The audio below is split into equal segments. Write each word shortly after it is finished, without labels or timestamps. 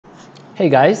Hey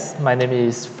guys, my name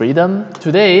is Freedom.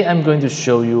 Today I'm going to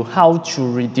show you how to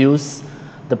reduce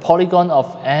the polygon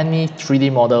of any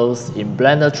 3D models in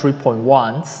Blender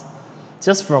 3.1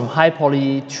 just from high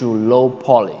poly to low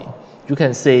poly. You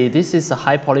can say this is a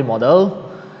high poly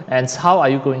model, and how are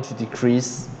you going to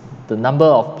decrease the number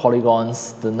of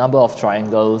polygons, the number of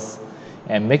triangles,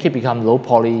 and make it become low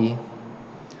poly.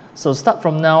 So start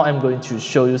from now, I'm going to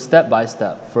show you step by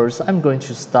step. First, I'm going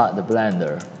to start the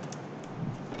Blender.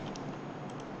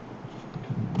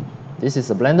 This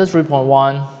is a Blender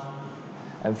 3.1,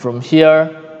 and from here,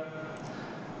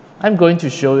 I'm going to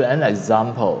show you an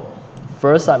example.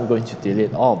 First, I'm going to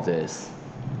delete all of this,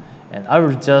 and I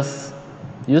will just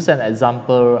use an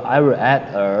example. I will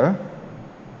add a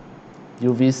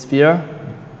UV sphere.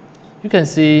 You can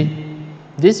see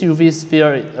this UV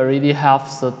sphere already have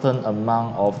certain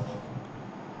amount of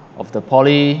the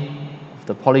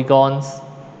polygons,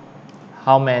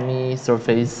 how many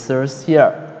surfaces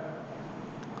here.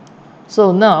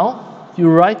 So now you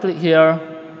right click here,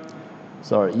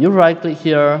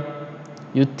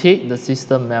 you take the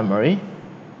system memory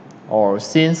or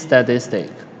scene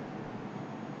statistic.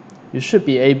 You should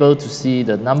be able to see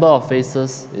the number of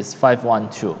faces is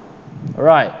 512.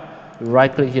 Alright, you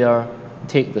right click here,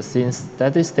 take the scene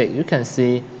statistic, you can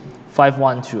see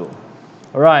 512.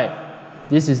 Alright,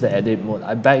 this is the edit mode.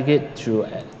 I back it to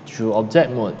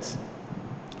object mode.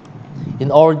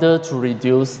 In order to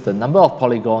reduce the number of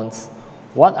polygons,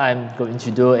 what I'm going to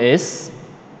do is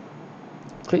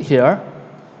click here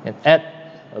and add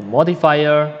a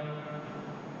modifier,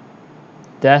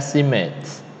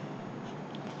 Decimate.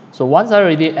 So once I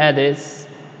already add this,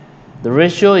 the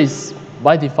ratio is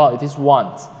by default it is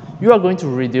 1. You are going to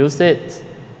reduce it.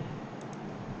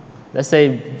 Let's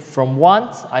say from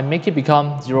 1, I make it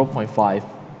become 0.5.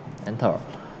 Enter.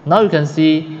 Now you can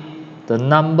see the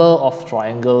number of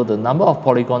triangle, the number of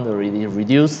polygon already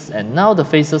reduced, and now the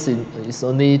faces is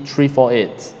only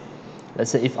 348.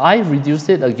 Let's say if I reduce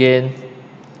it again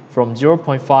from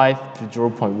 0.5 to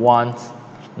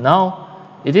 0.1, now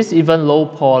it is even low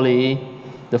poly.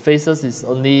 The faces is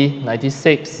only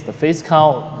 96. The face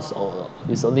count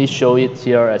is only show it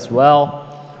here as well.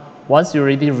 Once you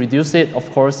already reduce it,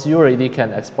 of course, you already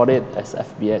can export it as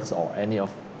FBX or any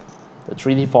of the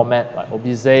 3D format like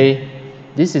OBJ.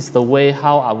 This is the way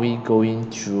how are we going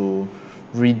to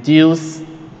reduce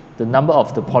the number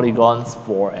of the polygons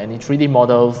for any 3D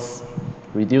models,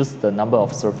 reduce the number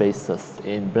of surfaces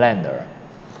in Blender.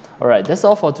 Alright, that's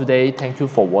all for today. Thank you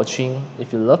for watching.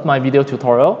 If you love my video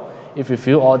tutorial, if you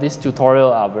feel all these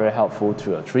tutorials are very helpful to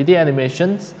your 3D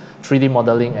animations, 3D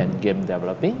modeling, and game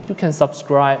developing, you can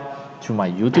subscribe to my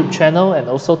YouTube channel and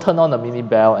also turn on the mini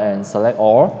bell and select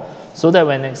all, so that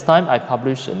when next time I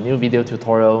publish a new video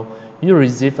tutorial, you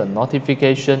receive a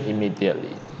notification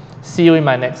immediately. See you in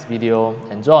my next video.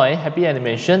 Enjoy, happy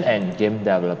animation and game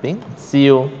developing. See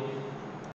you.